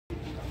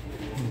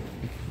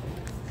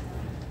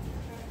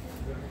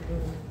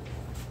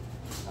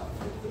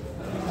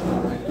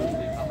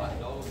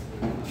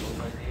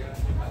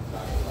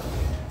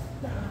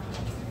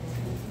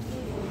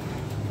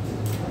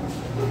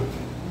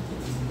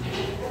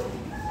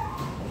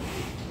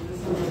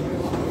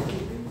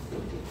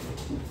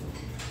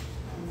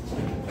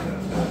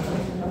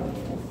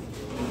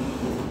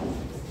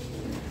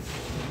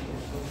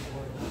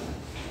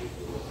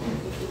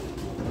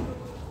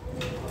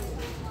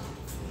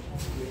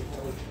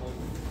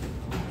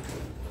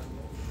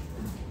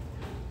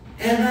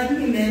Evan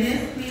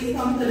Jimenez, please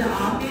come to the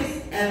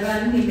office.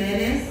 Evan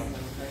Jimenez.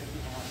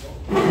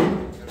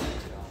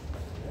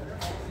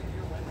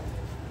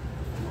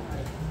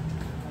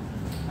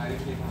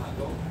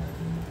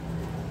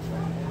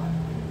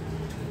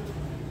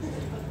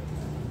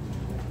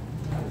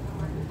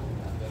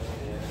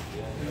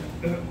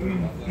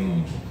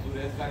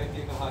 Students, can you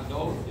take a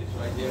handout? It's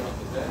right here on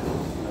the desk.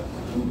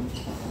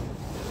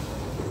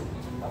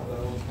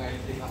 Afternoon, can you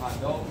take a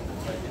handout?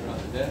 It's right here on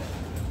the desk.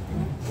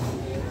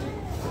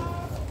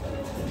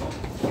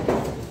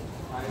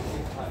 Can you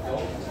take a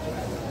handout?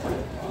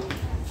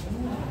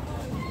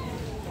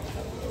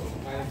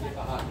 Can you take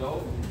a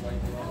handout? It's right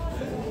here on the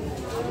desk.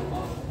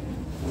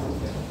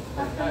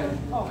 Nice guys.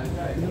 Nice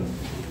guys.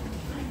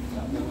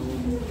 Afternoon,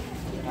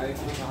 can you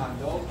take a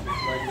handout? It's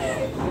right here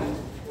on the desk.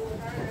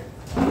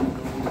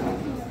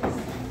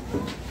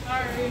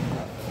 Sorry.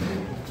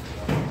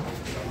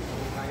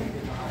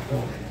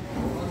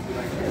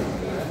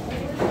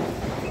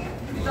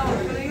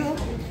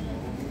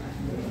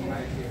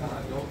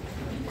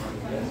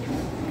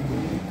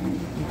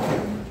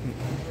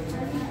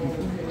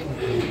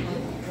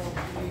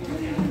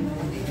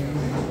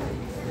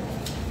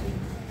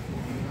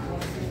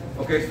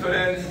 Okay,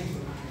 students,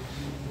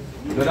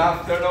 good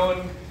afternoon.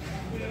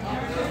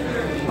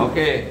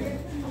 Okay,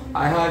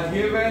 I had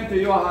given to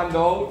you a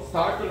handout,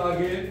 start to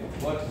log in,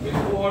 but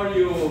before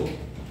you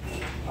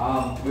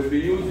will be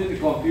using the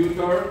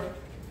computer,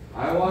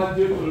 I want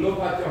you to look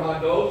at your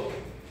handout,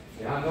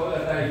 the handout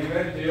that I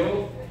given to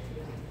you.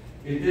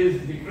 It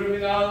is the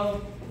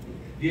criminal,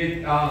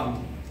 the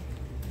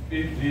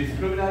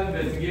criminal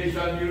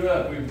investigation bureau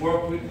that we've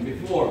worked with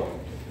before.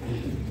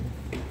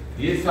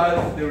 This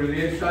has the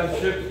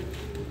relationship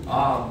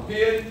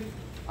pin,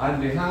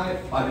 and behind,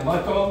 at the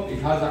bottom, it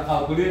has a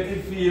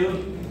calculated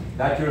field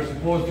that you're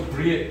supposed to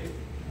create.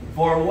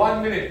 For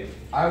 1 minute,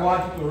 I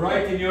want you to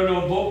write in your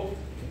notebook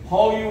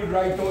how you would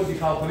write out the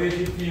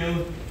calculated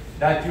field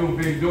that you've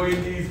been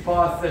doing these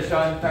past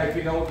sessions,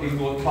 typing out in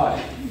Notepad.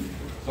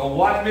 So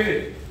 1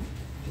 minute,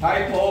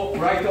 type out,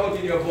 write out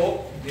in your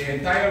book the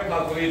entire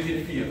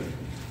calculated field.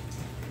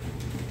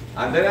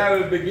 And then I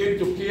will begin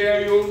to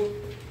pair you.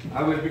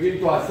 I will begin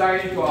to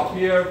assign you to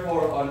appear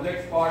for our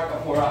next part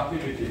of our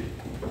activity.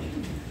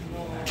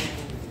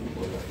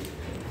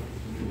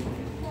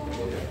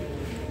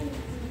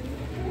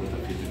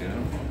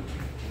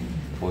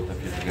 Both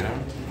of you together.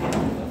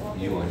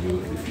 You and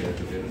you this here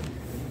together.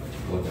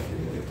 Both of you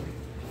together.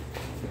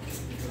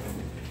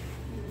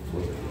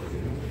 Both of you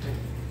together.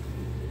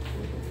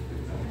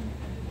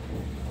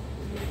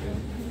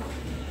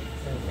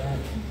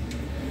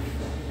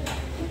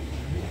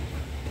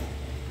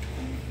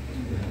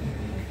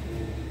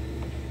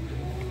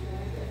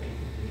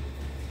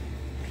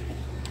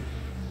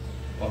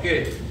 Okay,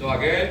 so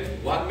again,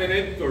 1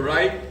 minute to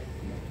write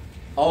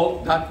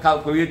out that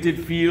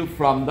calculated field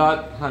from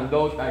that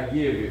handout I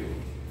gave you.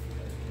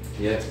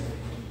 Yes.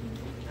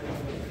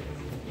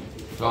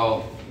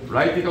 So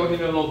write it out in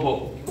your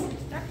notebook.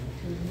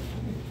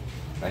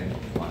 Right now.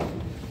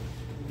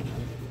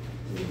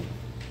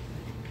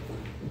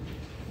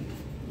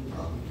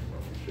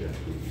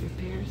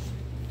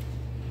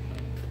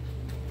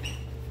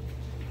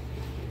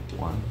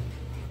 One.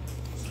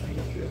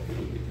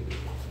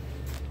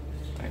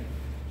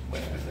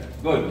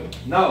 Good.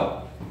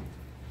 Now,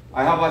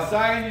 I have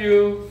assigned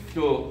you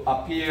to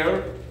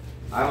appear.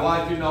 I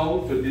want you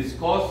now to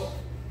discuss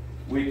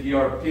with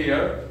your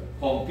peer,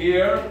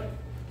 compare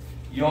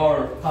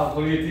your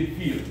calculated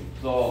field.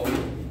 So,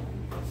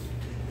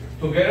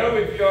 together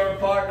with your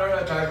partner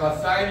that I've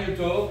assigned you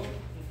to,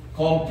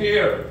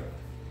 compare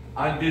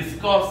and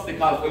discuss the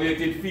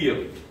calculated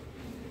field.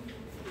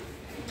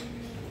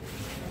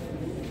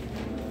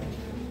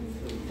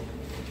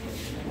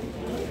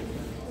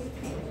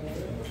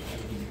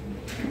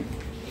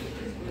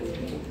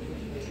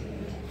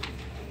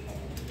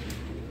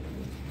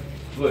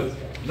 Good.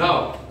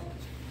 Now,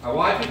 I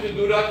want you to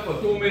do that for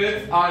 2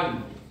 minutes,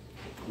 and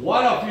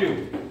one of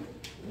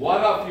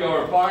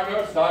your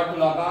partners start to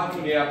log on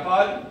to the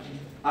iPad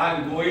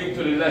and go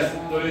into the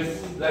lesson,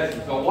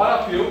 So one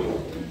of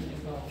you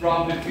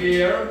from the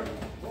pair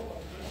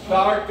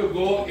start to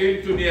go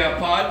into the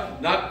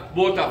iPad, not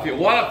both of you.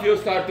 One of you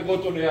start to go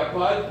to the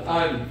iPad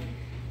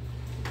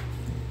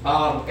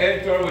and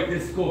enter with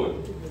this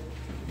code.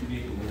 You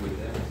need to move with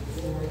them.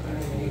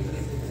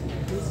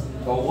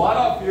 So one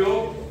of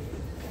you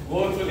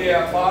go to the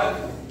iPad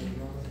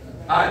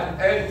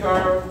and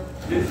enter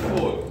this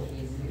code.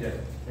 Yes.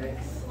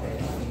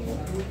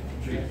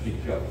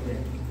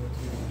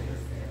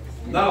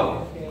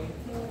 Now,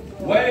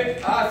 when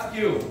it asks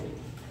you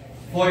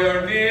for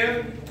your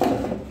name,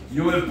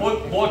 you will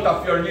put both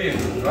of your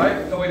names,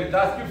 right? So when it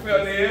asks you for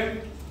your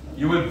name,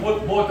 you will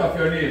put both of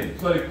your names.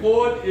 So the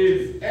code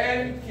is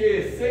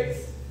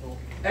NK6XS.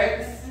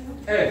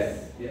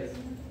 Yes.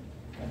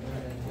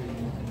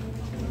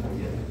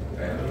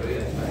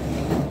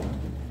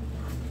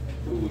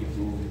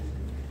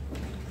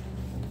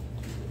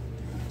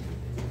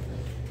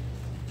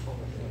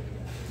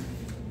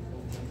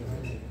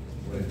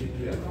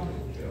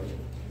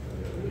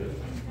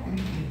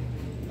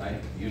 Right?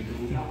 You do.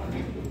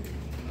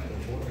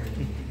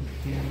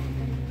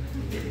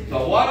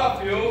 So one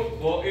of you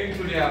go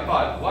into the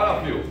iPad. One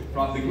of you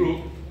from the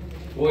group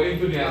go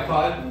into the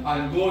iPad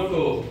and go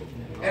to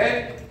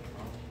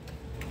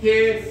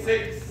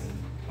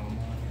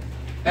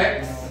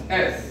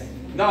K6XS.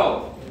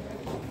 Now,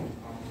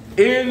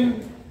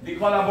 in the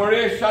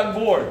collaboration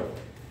board,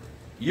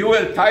 you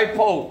will type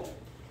out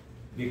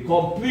the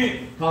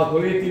complete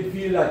calculated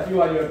field that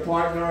you and your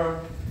partner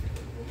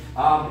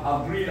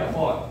agreed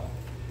upon.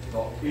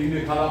 So, in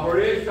the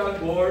collaboration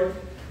board,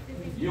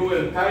 you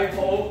will type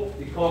out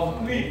the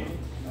complete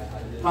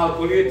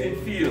calculated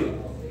field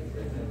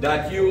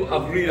that you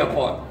agreed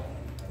upon.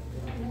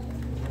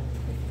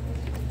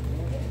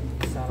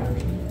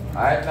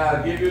 Alright, now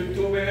I'll give you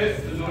 2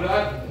 minutes to do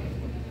that.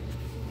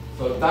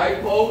 So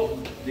type out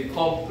the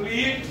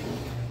complete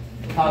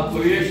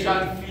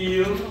calculation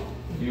field.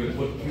 You will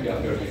put 3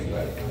 of your things,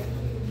 right?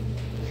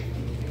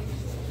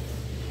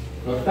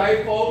 So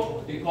type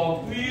out the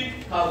complete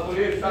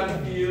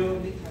calculation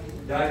field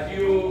that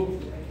you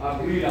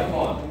agreed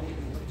upon.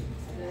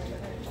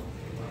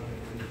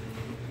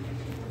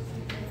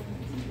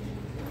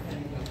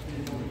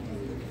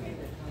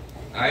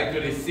 Right, to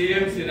the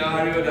same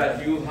scenario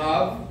that you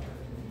have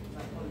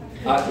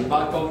at the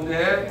bottom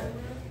there.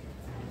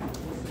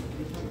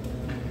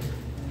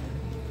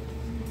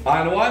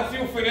 And once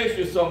you finish,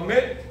 you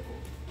submit.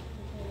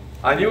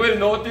 And you will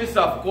notice,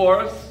 of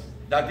course,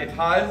 that it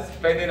has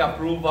pending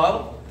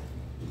approval,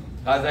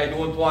 as I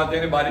don't want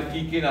anybody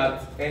peeking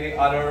at any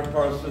other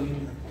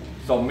person's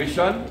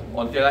submission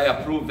until I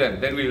approve them.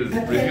 Then we'll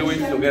review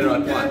it together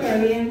at once.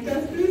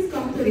 Parientos, please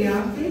come to the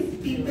office.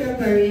 Peter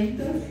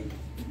Parientos.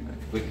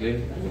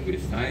 Quickly,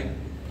 it's time.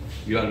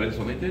 You already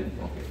submitted?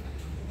 Okay.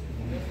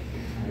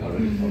 You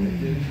already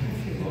submitted?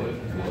 Good,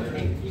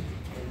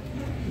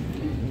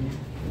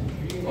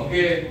 good.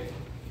 Okay.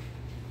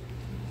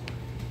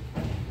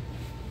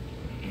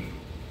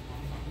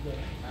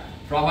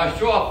 From a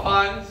show of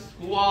hands,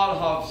 who all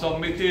have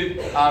submitted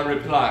a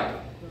reply?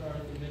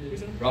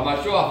 From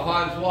a show of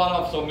hands, who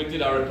all have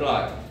submitted a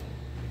reply?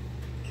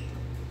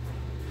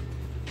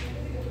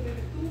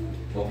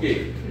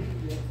 Okay.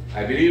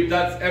 I believe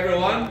that's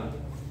everyone.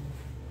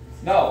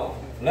 Now,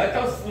 let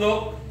us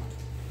look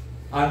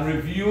and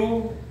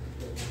review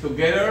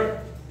together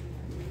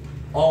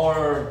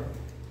our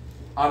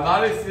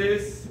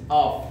analysis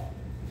of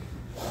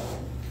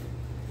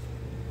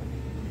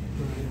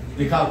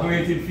the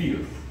calculated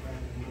field.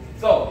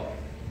 So,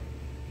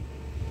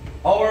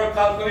 our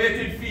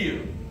calculated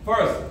field.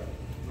 First,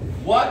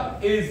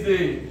 what is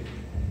the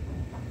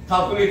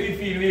calculated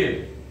field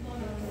name?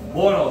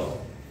 Bonus.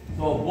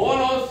 So,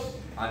 bonus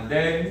and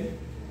then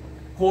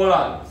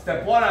colon.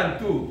 Step 1 and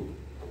 2.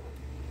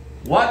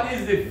 What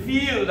is the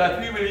field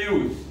that we will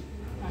use?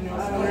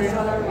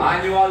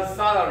 Annual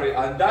salary.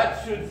 And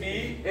that should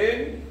be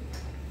in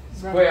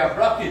square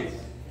brackets.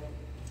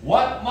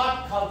 What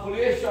math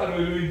calculation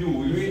will we do?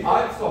 Will we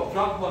add,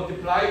 subtract,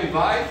 multiply,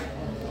 divide?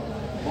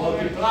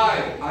 Multiply.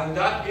 And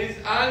that is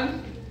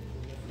an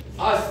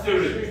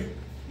asterisk.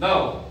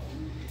 Now,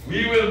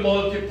 we will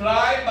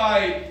multiply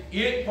by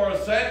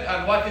 8%.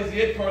 And what is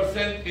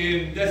 8%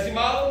 in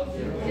decimal?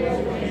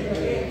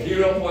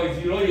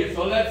 0.08.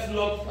 So let's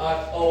look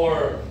at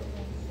our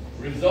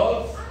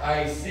results.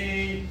 I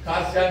see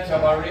Cassian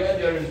Chavarria,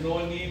 there is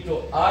no need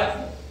to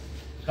add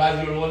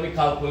because you're only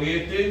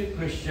calculating.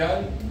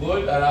 Christian,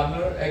 good.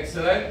 Aramner,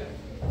 excellent.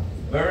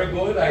 Very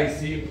good. I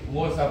see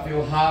most of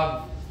you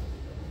have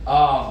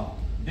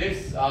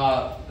this,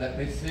 let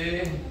me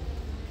see.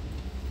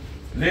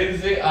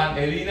 Lindsay and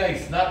Elena,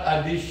 it's not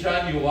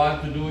addition you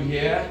want to do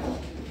here,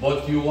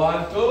 but you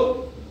want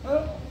to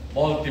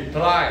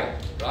multiply,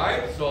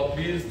 right? So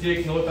please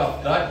take note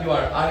of that. You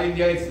are adding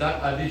here, it's not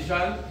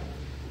addition.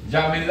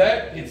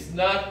 Jamilet, it's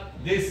not,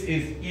 this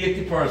is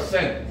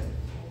 80%.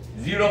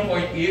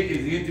 0.8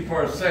 is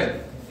 80%.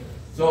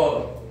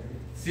 So,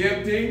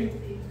 same thing,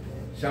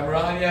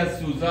 Shamrania,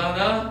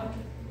 Susanna.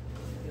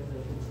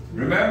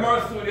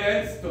 Remember,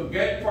 students, to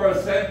get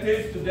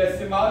percentage to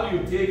decimal,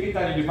 you take it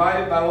and you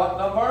divide it by what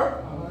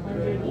number?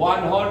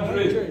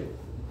 100.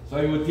 So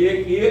you will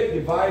take 8,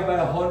 divide by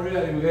 100,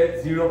 and you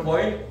get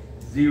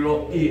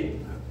 0.08.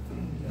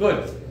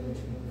 Good.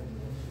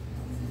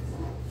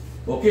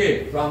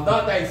 Okay, from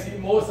that I see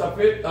most of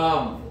it.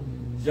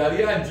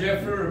 Jalia and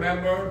Jeffrey,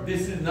 remember,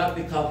 this is not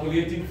the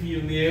calculated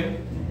field name.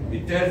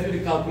 It tells you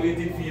the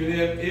calculated field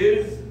name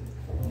is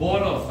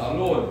bonus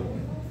alone.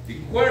 The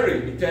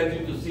query, it tells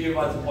you to save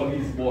as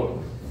police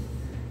bonus.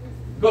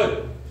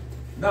 Good.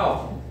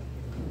 Now,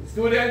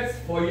 students,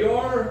 for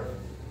your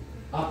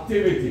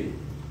activity,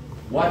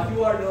 what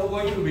you are now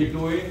going to be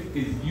doing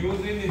is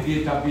using the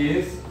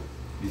database,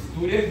 the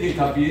student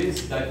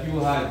database that you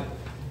had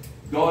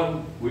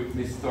done with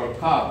Mr.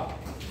 Cobb.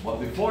 But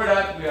before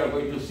that, we are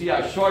going to see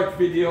a short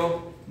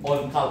video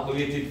on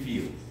calculated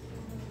fields.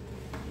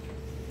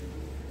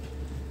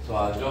 So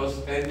I'll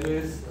just end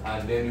this,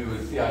 and then we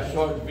will see a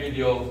short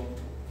video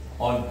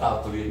on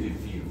calculated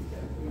fields.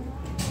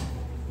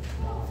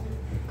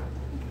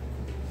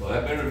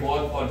 let me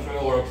remote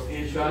control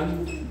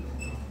workstation.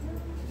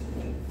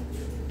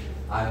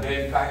 And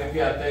then kindly pay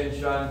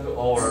attention to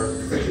our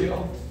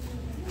video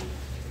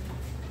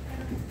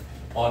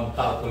on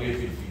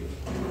calculated field.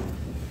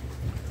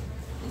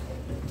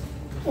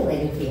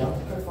 Calculated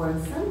field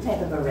performs some type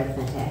of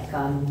arithmetic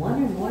on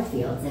one or more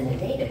fields in a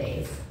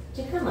database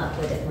to come up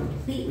with a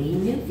completely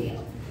new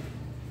field.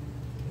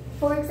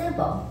 For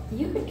example,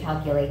 you could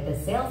calculate the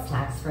sales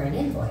tax for an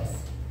invoice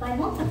by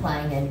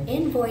multiplying an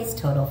invoice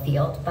total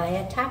field by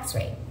a tax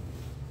rate.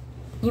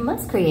 You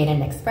must create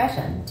an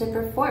expression to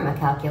perform a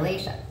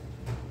calculation.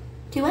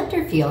 To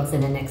enter fields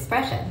in an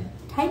expression,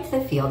 type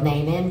the field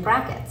name in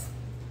brackets.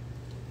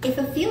 If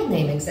a field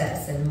name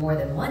exists in more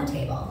than one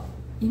table,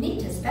 you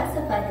need to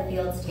specify the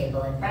field's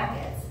table in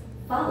brackets,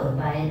 followed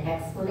by an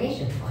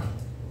exclamation point.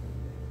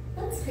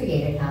 Let's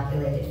create a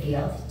calculated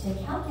field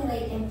to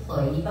calculate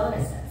employee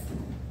bonuses.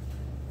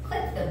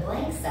 Click the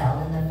blank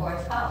cell in the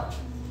fourth column.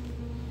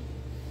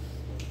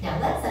 Now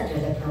let's enter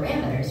the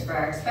parameters for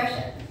our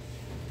expression.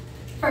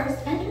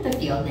 First, enter the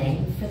field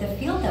name for the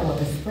field that will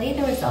display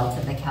the results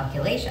of the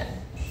calculation,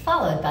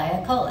 followed by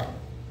a colon.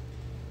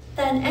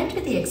 Then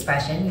enter the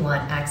expression you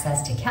want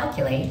access to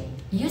calculate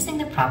using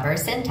the proper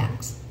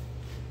syntax.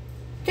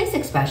 This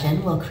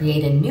expression will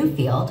create a new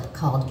field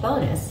called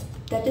bonus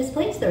that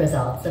displays the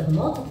results of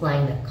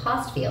multiplying the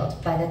cost field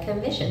by the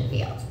commission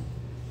field.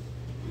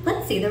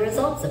 Let's see the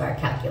results of our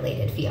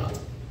calculated field.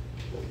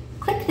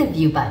 Click the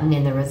View button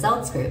in the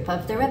Results group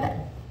of the ribbon.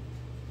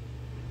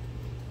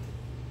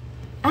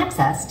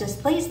 Access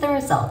displays the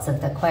results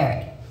of the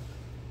query.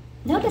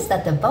 Notice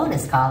that the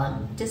bonus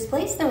column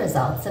displays the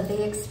results of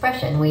the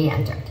expression we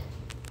entered.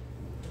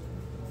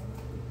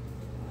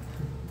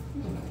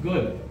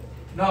 Good.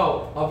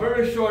 Now, a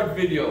very short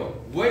video.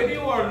 When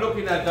you are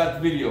looking at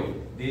that video,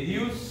 did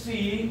you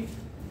see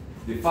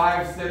the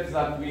 5 steps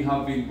that we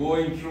have been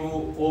going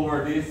through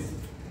over this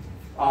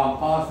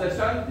past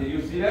session? Did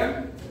you see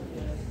them?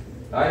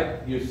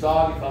 Right? You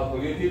saw the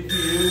calculated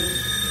field,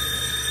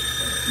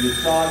 you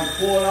saw the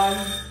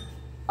colon,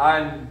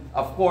 and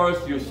of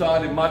course you saw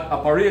the math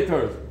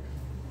operators.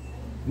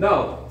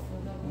 Now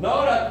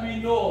that we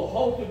know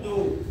how to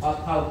do a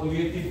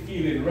calculated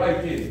field in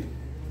writing,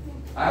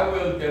 I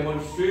will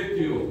demonstrate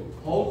to you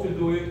how to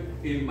do it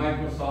in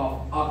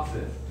Microsoft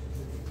Access.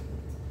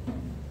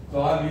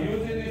 So I'll be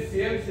using the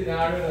same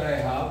scenario that I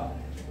have.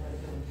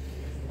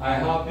 I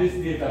have this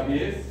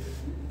database,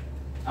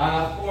 and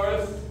of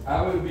course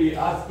I will be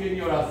asking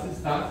your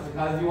assistance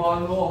because you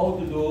all know how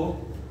to do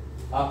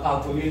a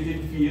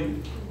calculated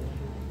field.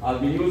 I'll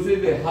be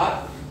using the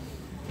hat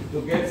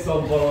to get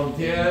some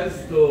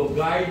volunteers to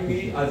guide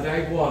me as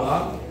I go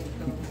along.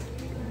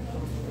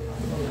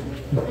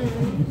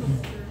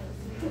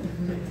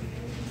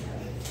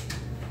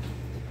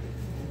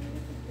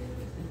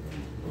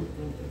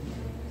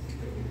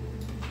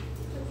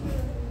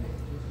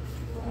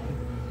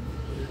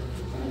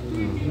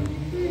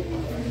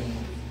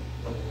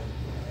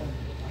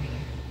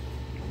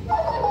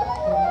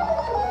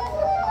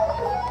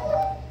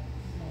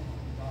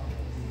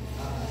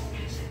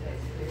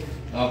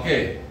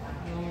 Okay,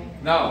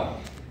 now,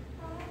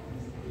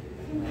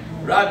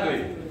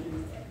 Bradley,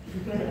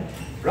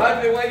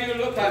 when you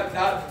look at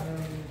that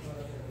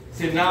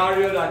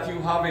scenario that you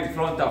have in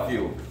front of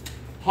you,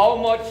 how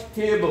much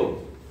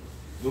table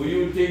do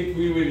you think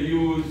we will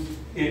use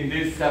in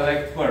this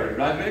select query,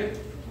 Bradley?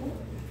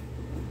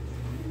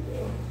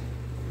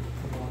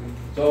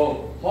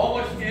 So, how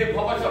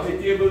much of the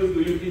tables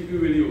do you think we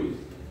will use?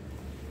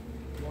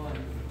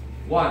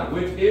 One,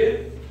 which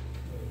is?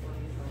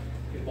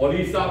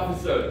 Police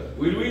officers.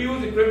 Will we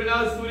use the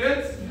criminal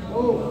students?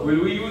 No.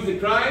 Will we use the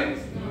crimes?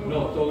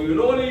 No. So we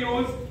will only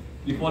use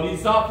the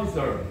police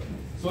officer.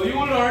 So you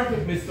will learn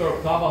with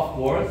Mr. Cobb, of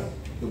course,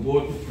 to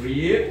go to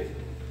create,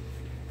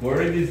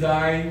 query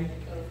design,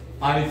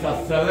 and it's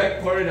a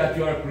select query that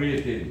you are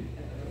creating.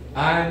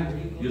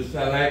 And you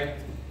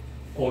select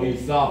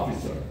police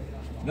officer.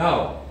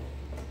 Now,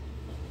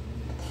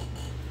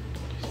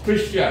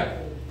 Christian,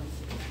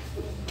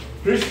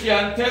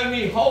 tell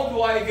me, how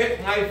do I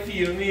get my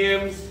field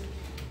names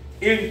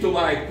into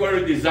my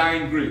query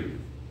design grid?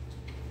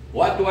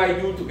 What do I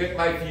do to get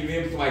my field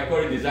names to my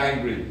query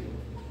design grid?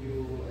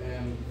 You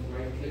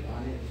right-click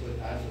on it so it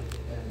adds it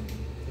and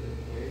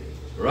put it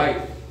away.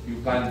 Right.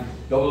 You can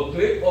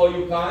double-click or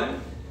you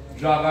can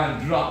drag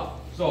and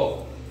drop.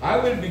 So I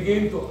will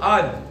begin to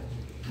add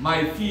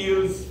my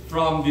fields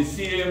from the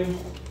same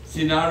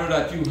scenario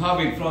that you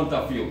have in front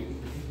of you.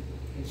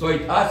 So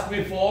it asks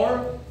me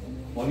for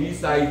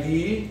police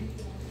ID,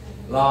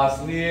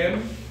 last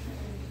name,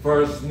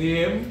 first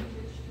name,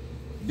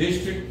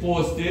 district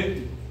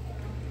posted,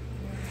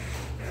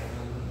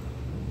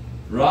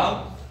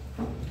 rank,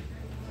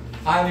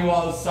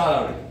 annual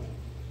salary.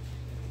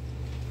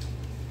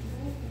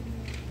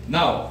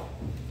 Now,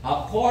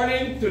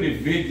 according to the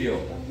video,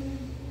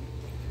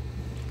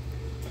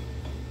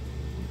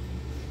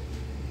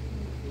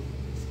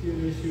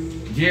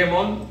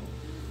 Jamon,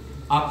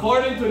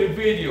 according to the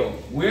video,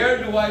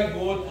 where do I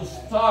go to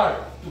start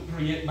to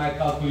create my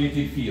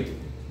calculated field?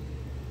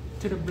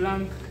 To the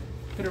blank,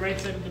 to the right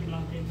side of the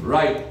blank table.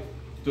 Right.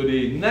 To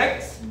the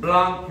next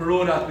blank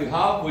row that we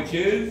have, which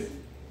is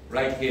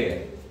right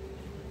here.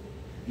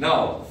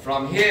 Now,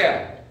 from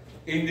here,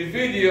 in the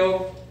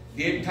video,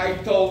 they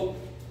typed out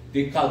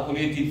the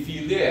calculated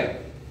field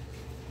there.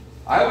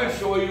 I will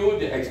show you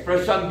the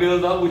expression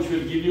builder, which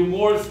will give you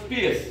more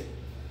space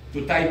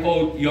to type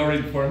out your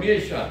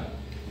information.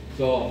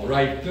 So,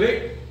 right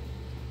click,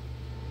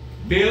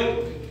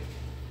 build,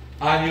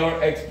 and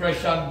your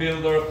expression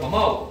builder come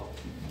out.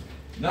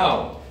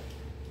 Now,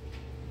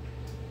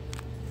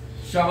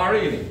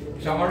 Shamarene,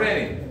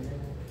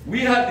 we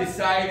had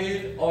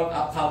decided on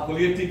a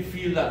calculated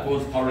field that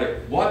was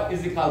correct. What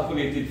is the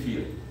calculated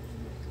field?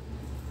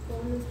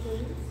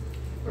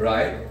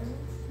 Right?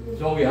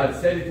 So we had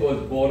said it was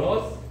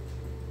bonus.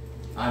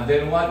 And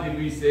then what did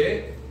we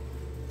say?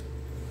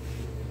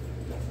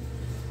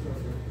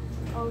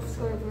 Oh,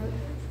 square brackets.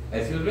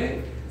 Excuse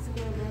me?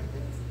 Square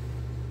brackets.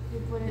 You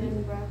put it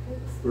in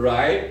brackets.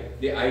 Right.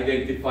 The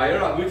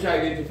identifier. And which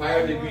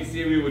identifier did we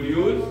say we would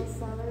use?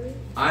 Salary.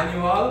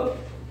 Annual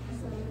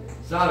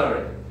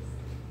salary.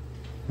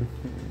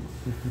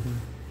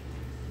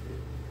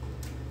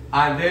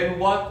 And then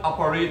what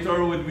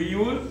operator would we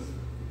use?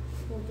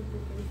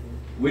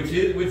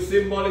 Multiplication. Which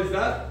symbol is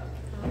that?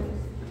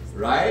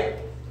 Right?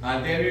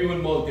 And then we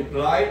will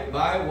multiply it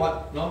by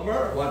what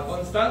number? What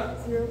constant?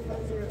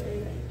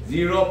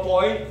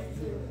 0.08.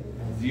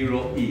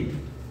 0.08.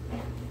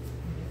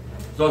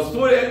 So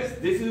students,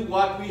 this is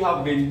what we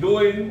have been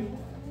doing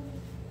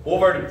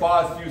over the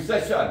past few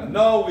sessions.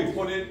 Now we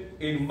put it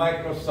in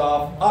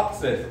Microsoft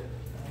Access.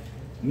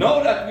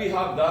 Now that we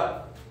have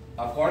that,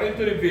 according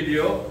to the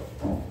video,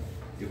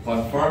 you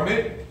confirm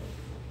it,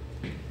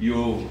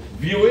 you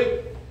view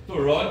it to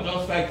run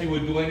just like you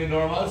would do any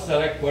normal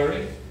select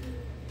query,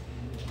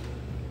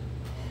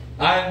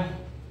 and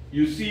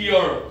you see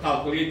your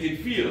calculated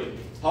field.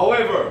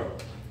 However,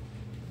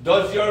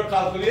 does your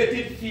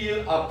calculated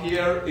field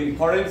appear in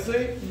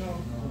currency? No.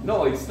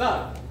 No, it's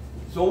not.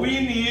 So we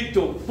need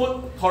to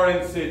put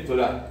currency to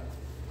that.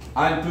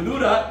 And to do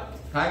that,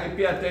 kindly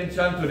pay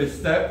attention to the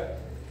step.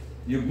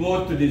 You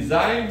go to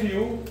Design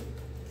View,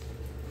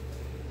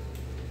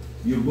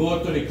 you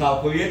go to the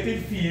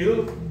calculated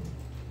field,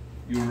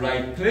 you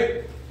right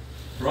click,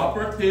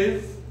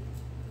 Properties,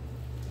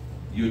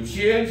 you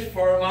change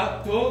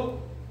format to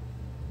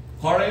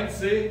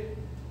currency,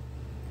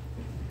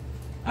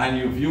 and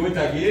you view it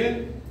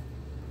again,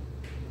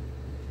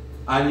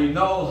 and you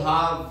now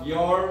have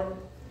your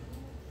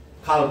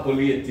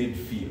calculated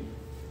field.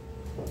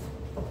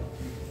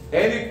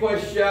 Any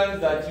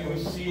questions that you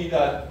see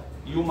that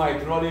you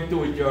might run into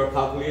with your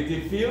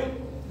calculated field?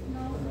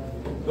 No.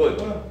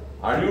 Good.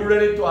 Are you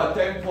ready to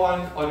attempt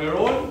one on your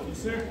own?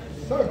 Yes, sir.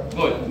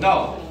 Good.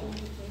 Now,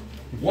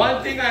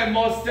 one thing I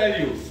must tell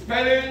you,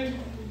 spelling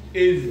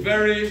is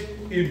very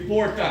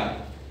important.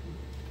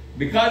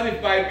 Because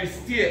if by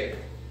mistake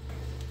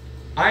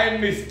I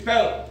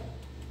misspelled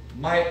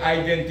my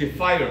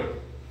identifier,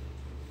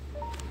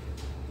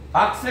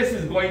 Access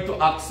is going to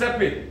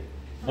accept it.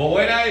 But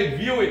when I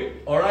view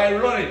it or I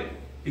run it,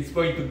 it's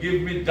going to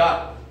give me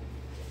that.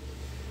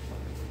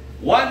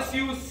 Once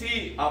you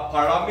see a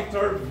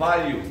parameter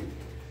value,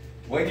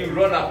 when you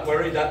run a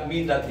query, that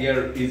means that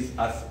there is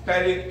a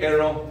spelling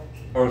error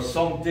or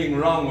something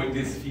wrong with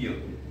this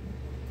field.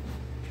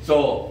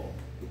 So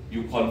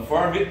you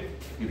confirm it,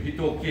 you hit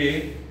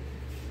OK.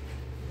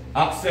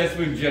 Access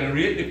will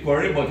generate the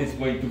query, but it's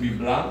going to be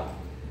blank.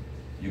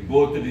 You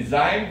go to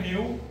Design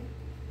View,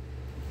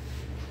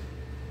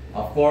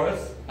 of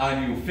course,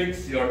 and you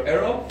fix your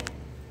error.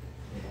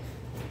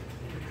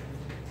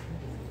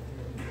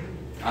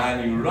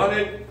 And you run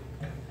it,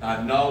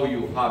 and now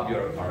you have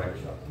your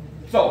correction.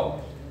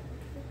 So,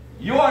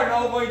 you are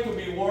now going to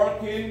be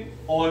working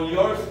on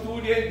your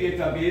student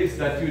database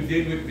that you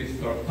did with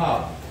Mr.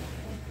 Cobb.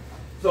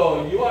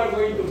 So, you are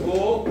going to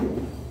go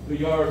to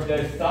your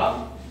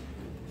desktop,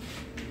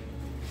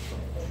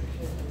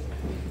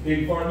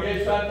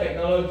 Information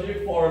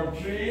Technology Form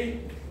 3,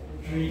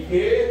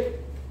 3A,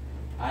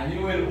 and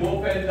you will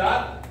open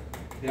that.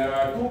 There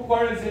are two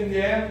queries in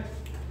there.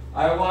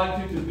 I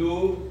want you to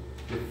do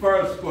the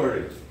first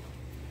query.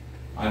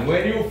 And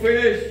when you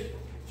finish,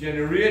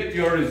 generate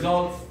your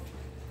results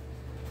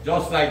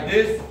just like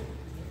this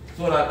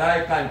so that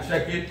I can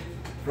check it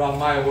from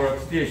my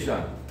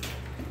workstation.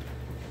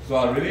 So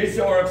I'll release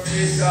your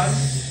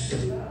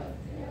workstation,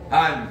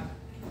 and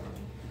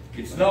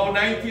it's now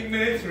 19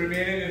 minutes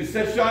remaining in the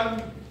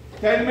session,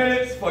 10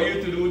 minutes for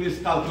you to do this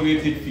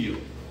calculated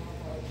field.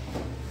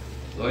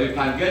 So you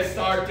can get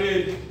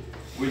started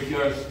with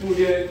your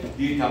student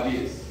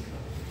database.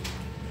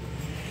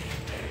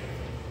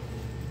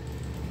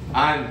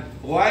 And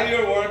while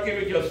you're working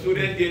with your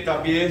student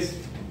database,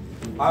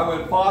 I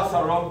will pass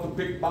around to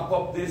pick back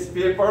up this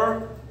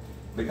paper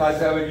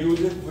because I will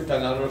use it with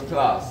another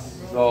class.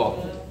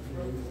 So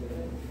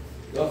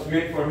just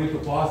wait for me to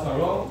pass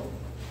around,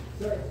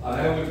 and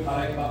I will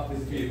collect back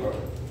this paper.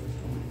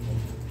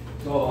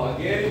 So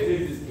again, it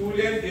is the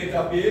student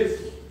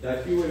database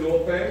that you will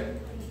open.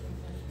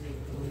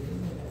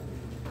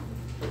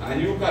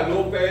 And you can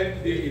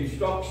open the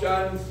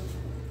instructions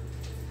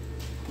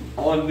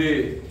on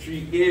the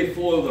 3A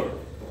folder.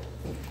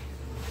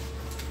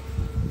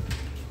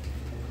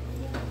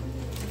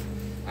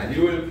 And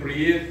you will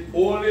create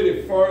only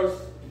the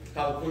first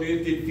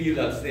calculated field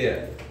that's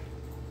there.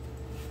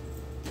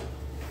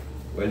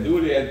 We'll do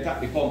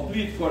the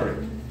complete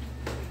query.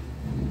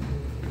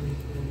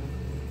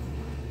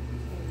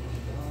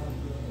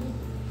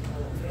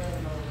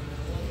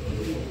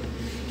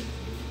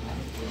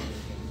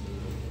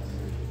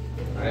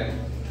 Right?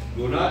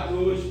 Do not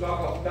lose track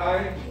of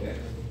time. Yes.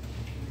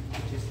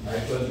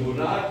 Right, so do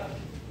not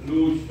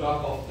lose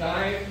track of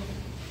time.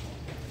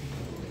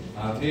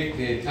 I'll make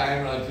the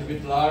timer a little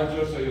bit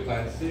larger so you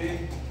can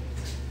see.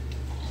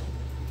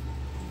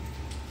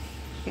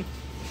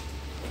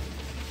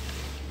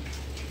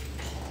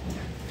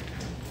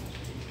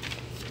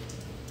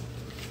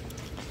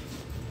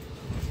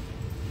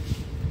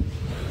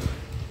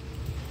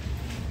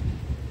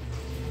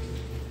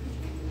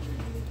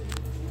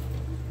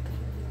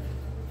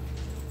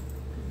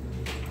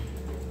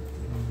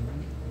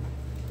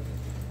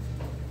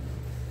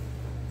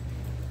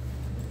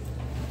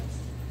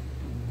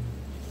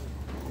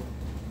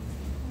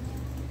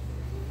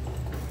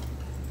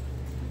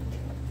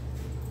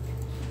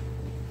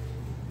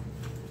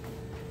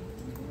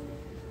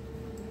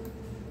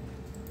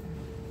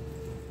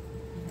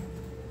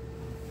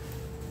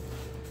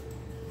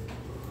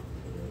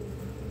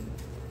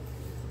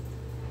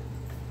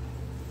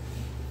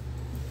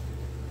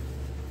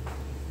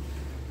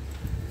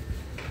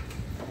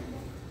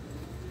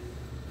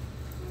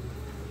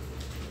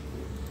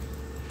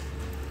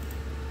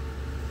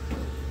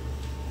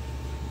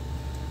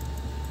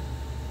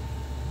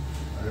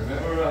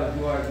 Remember, as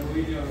you are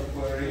doing your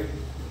query,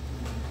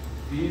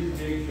 please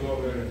make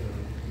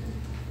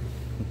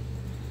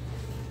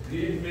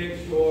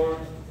sure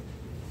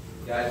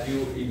that you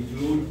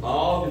include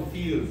all the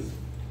fields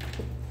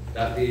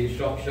that the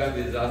instruction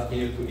is asking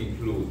you to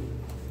include.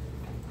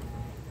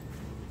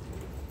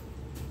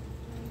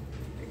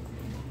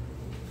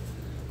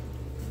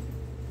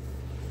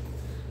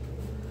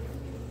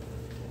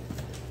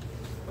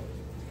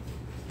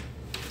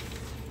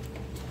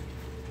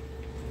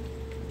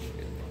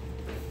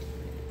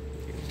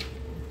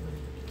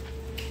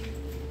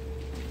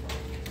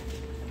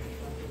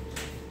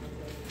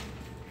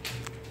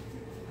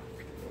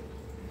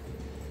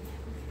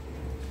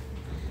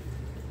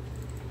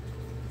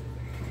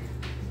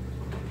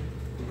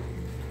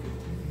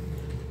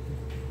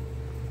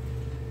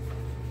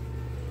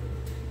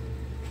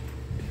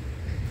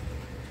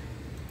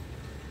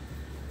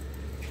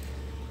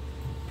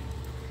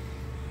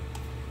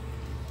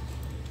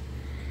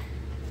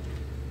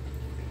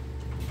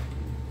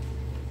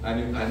 And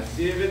you can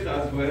save it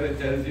as well. It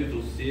tells you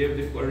to save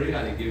the query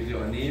and it gives you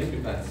a name.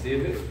 You can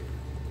save it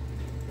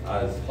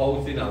as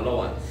housing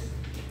allowance.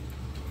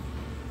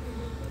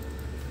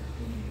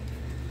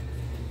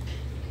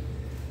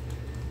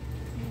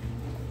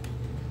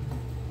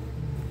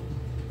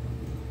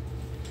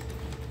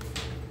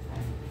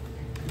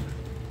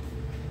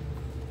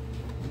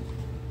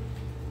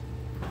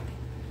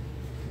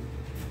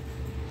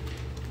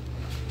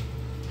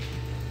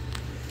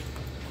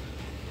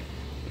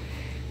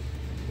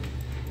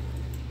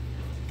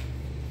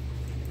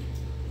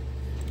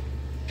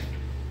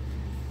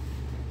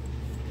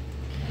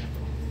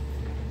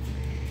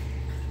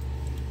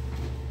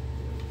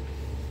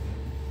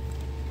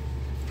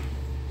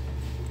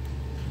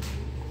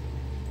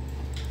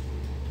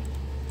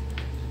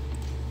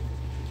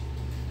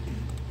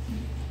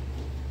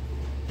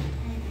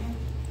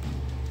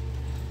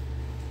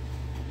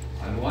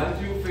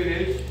 Once you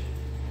finish,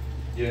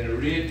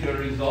 generate your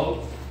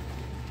result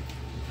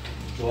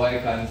so I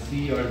can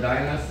see your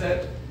dyna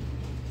set.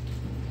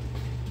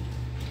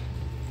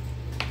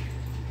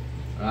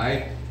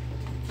 Right?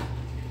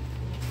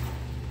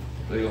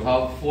 So you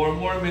have 4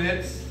 more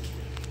minutes.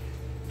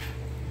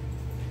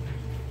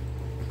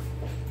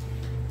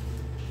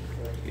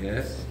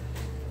 Yes.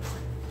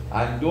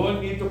 And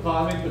don't need to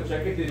call me to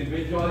check it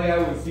individually. I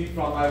will see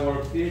from my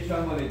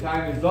workstation when the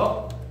time is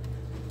up,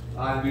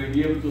 and we'll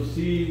be able to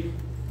see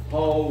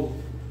how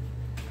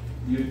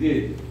you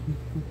did.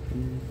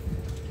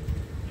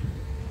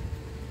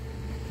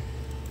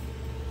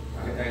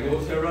 I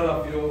know several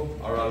of you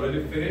are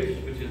already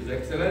finished, which is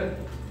excellent.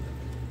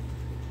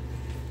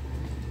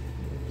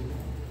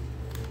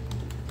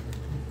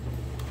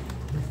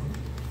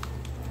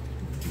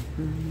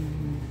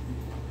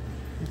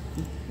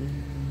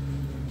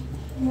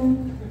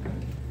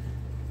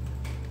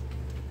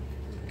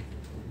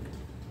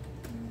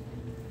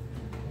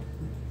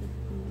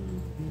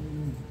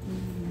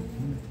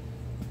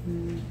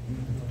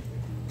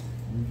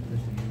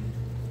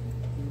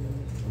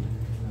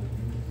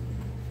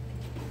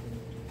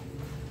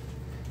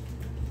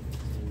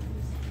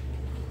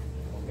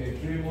 Okay,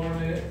 3 more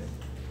minutes.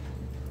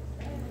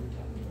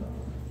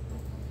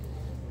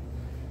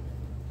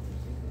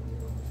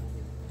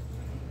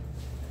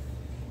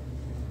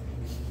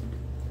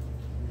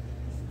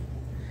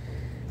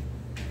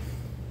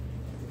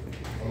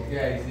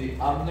 Okay, I see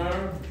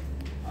Abner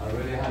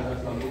already has a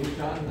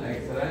solution.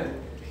 Excellent.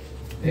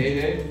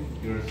 Aiden,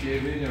 you're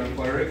receiving your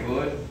query.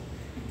 Good.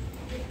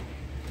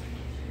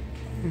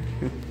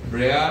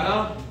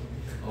 Brianna,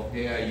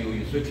 okay,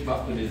 you switch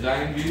back to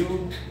design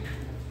view.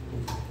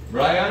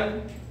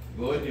 Brian,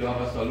 good, you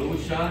have a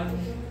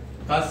solution.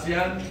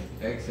 Cassian,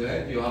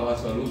 excellent, you have a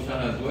solution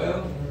as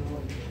well.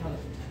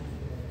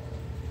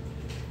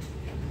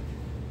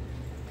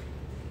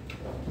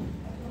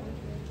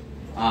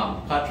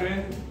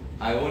 Catherine,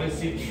 I only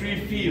see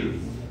 3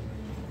 fields.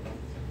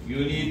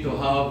 You need to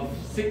have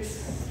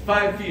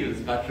 5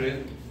 fields,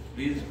 Catherine.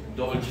 Please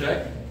double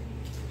check.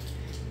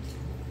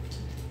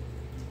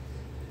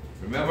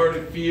 Remember,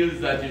 the fields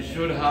that you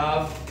should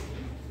have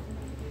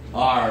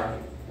are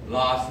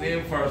last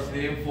name, first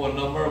name, phone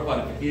number,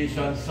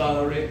 qualification,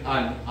 salary,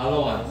 and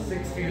allowance.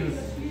 6 fields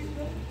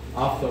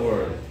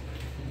afterward.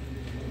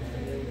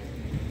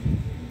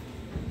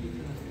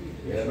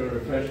 Let me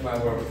refresh my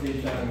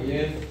workstation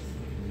again.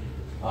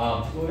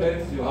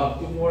 Students, you have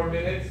 2 more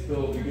minutes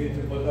to begin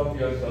to put up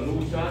your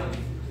solution.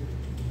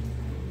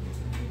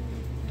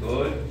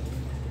 Good.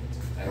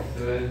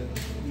 Excellent.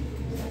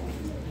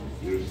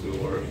 You're still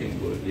working.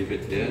 Good. Leave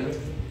it there.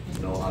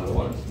 No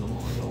allowance. No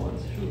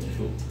allowance.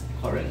 Should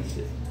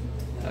currency.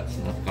 That's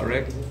not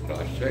correct.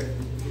 Cross check.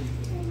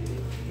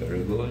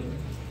 Very good.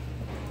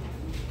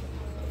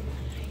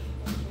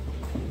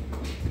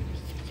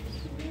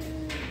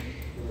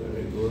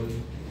 Very good.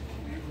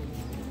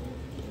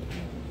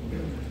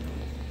 Okay.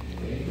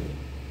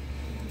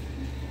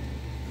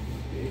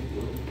 Okay,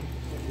 good.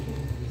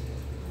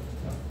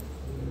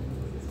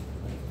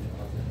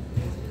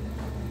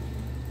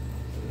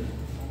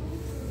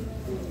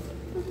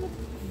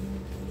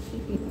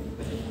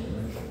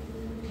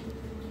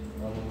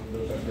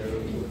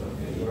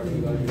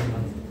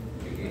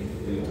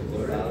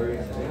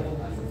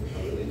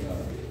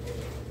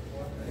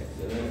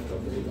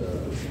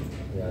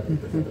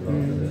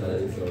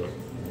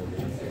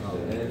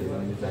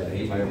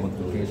 Higher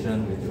multiplication,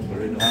 2%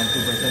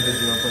 is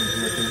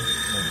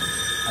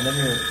 0.02. And then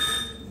you're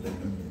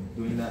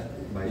doing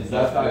that by Is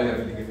that to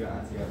give you an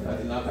answer. that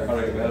is not the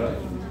correct bell?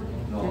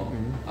 No.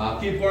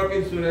 Keep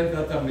working, students.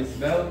 That's a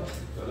misspell.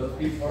 So just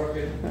keep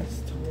working.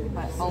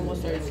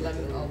 Almost there, it's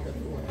 11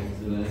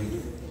 Excellent.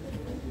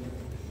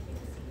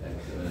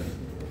 Excellent.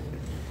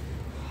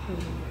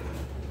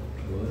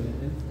 Good.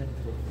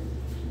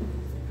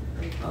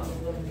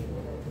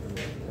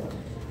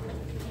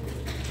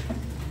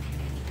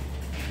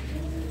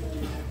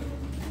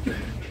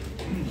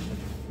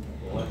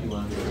 What do you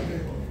want to do?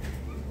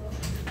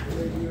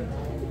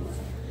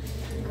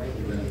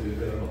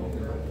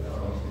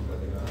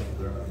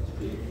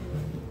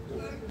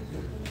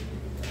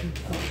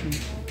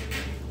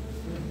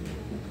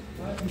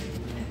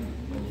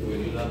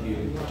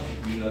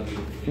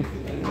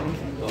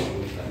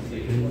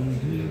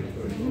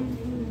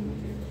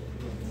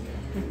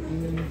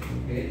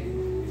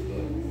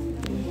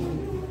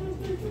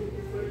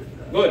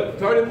 Good.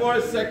 30 more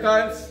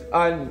seconds,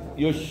 and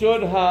you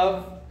should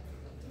have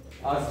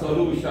a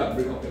solution.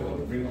 Bring up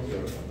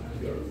your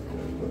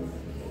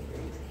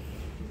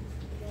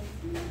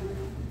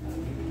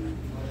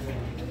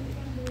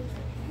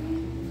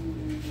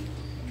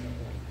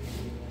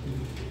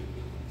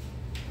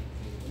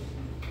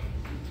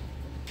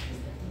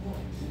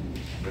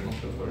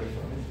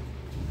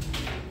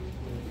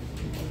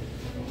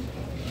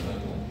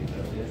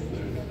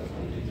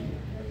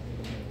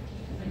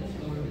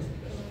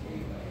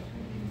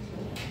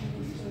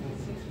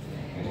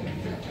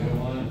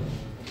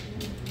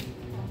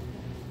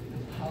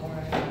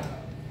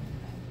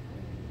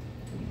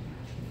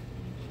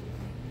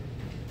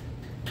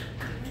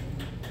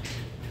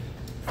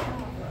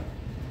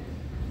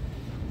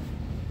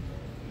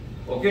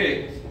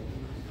Okay,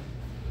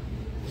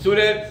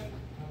 students,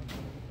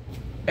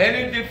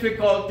 any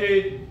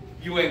difficulty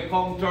you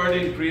encountered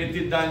in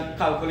creating that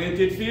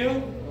calculated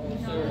field?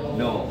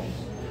 No.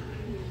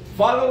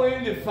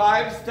 Following the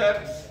 5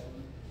 steps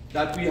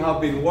that we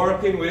have been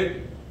working with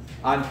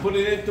and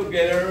putting it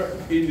together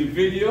in the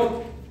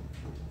video,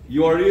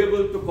 you are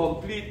able to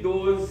complete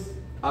those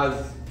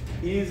as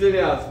easily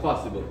as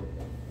possible.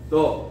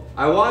 So,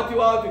 I want you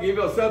all to give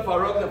yourself a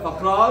round of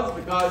applause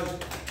because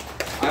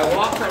I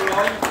walked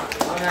around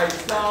and I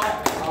saw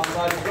a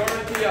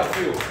majority of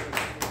you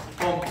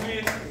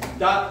complete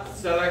that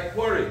select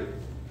query.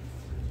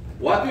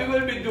 What we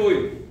will be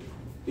doing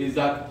is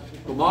that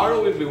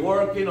tomorrow we'll be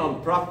working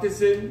on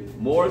practicing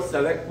more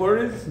select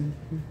queries,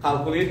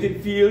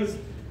 calculated fields,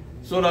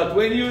 so that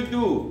when you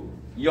do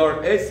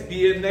your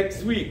SBA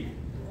next week,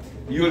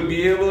 you'll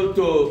be able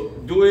to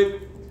do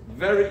it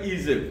very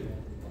easily.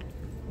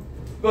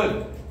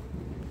 Good.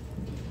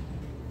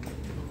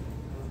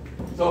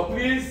 So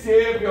please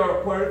save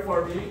your query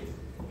for me.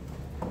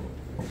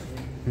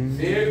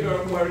 Save your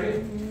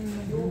query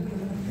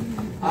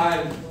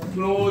and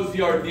close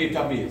your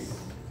database.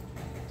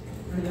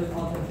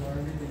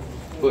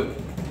 Good.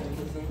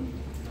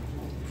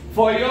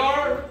 For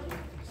your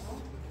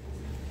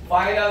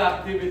final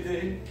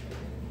activity,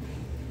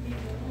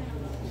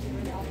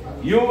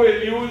 You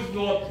will use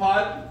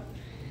Notepad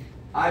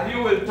and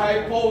you will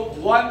type out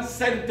one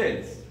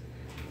sentence.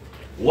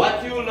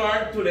 What you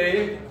learned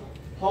today,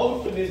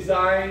 how to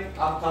design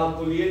a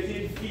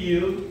calculated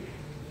field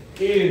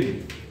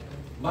in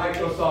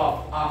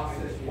Microsoft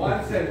Access.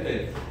 One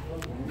sentence.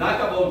 Not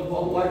about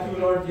what you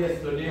learned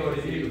yesterday or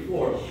the day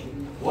before.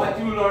 What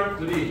you learned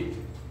today.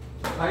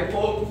 Type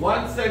out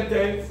one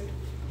sentence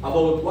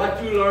about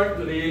what you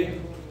learned today,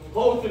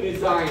 how to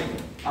design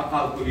a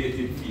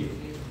calculated field.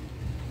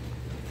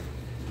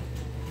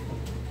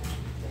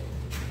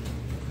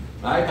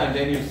 Right, and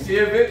then you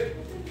save it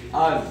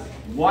as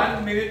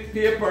 1 minute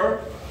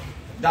paper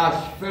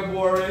dash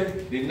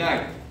February the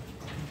 9th.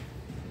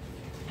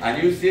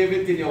 And you save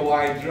it in your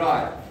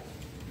OneDrive.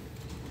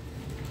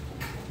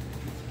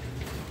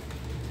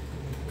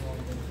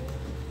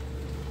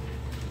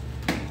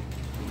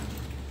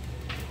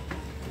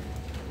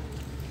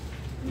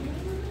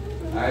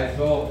 Alright,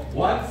 so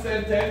one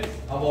sentence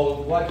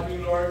about what we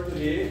learned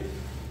today,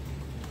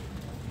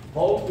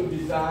 how to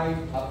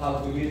design a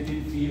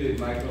calculated field in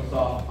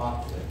Microsoft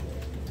Access.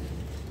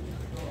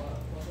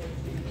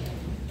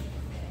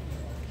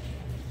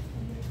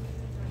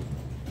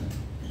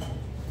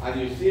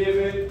 And you save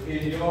it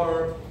in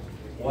your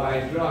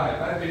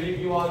OneDrive. I believe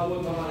you all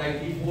don't have an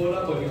IT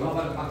folder, but you have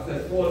an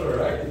Access folder,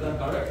 right? Is that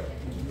correct?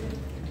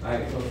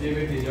 Alright, so save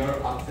it in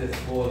your Access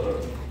folder.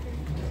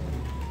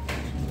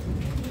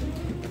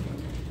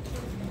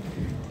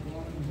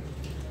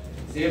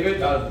 Save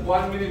it as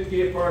 1 minute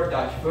paper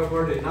dash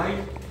February the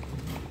 9th.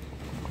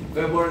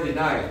 February the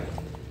 9th.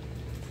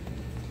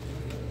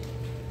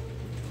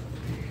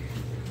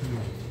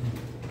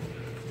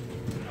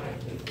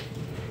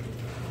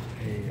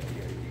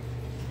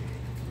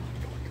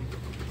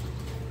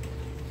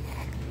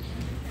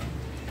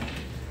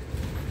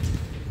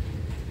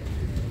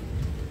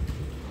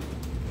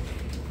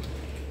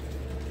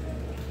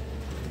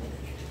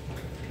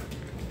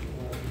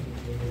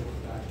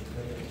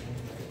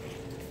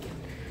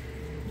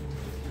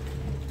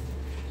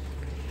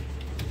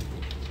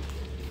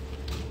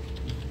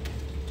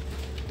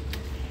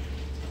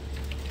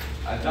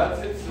 And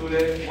that's it,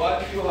 students.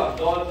 Once you have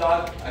done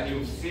that and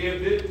you've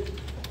saved it,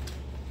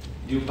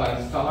 you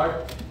can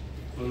start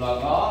to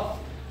log off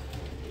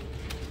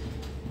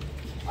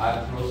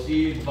and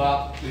proceed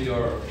back to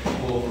your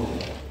showroom.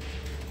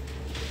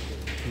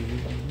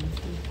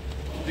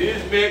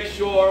 Please make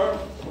sure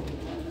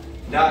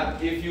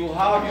that if you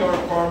have your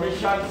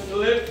permission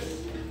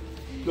slips,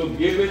 to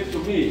give it to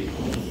me.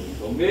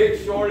 So make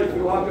sure if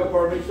you have your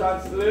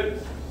permission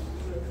slips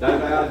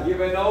that I have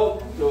given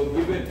out, to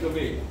give it to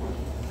me.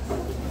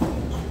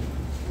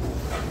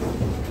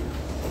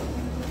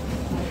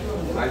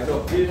 Right,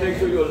 so please make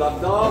sure you're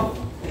logged off.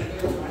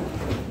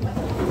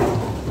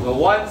 So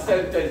one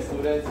sentence,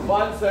 students.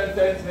 One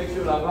sentence, make sure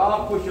you log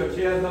off. Push your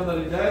chairs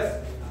under the desk.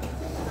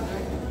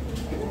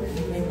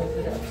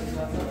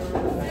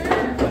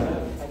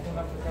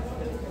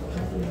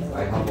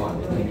 I have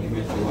one. Can you give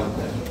me one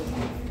second?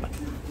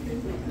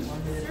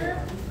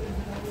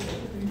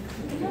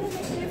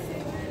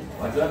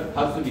 What's that?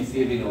 Has to be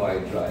saved in a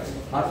OneDrive.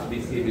 Has to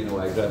be saved in a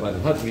OneDrive, and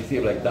it has to be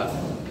saved like that.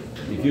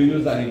 If you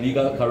use an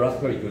illegal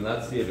character, you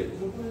cannot save it.